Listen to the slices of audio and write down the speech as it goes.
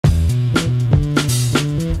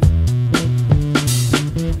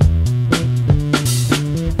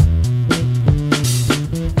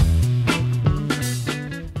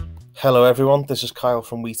Hello everyone, this is Kyle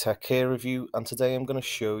from WeTechCareOfYou, and today I'm going to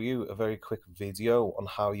show you a very quick video on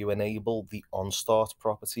how you enable the OnStart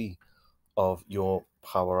property of your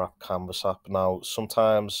PowerApp Canvas app. Now,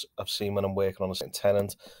 sometimes I've seen when I'm working on a certain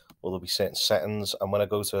tenant, well, there'll be certain settings, and when I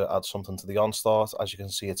go to add something to the OnStart, as you can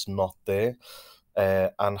see, it's not there.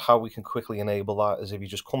 And how we can quickly enable that is if you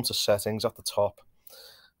just come to settings at the top,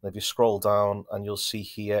 and if you scroll down and you'll see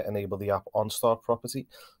here, enable the app OnStart property.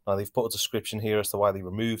 Now they've put a description here as to why they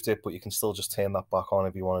removed it, but you can still just turn that back on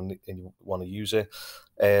if you want to use it.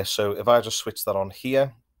 So if I just switch that on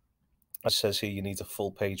here, it says here you need a full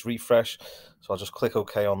page refresh. So I'll just click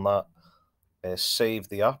OK on that, save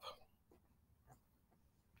the app.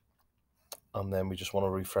 And then we just want to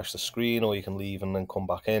refresh the screen, or you can leave and then come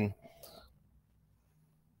back in.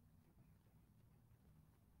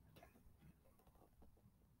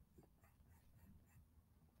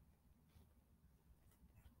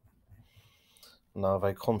 Now if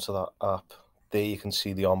I come to that app, there you can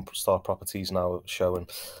see the OnStart properties now showing.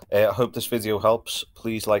 I hope this video helps.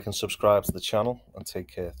 Please like and subscribe to the channel, and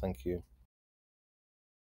take care. Thank you.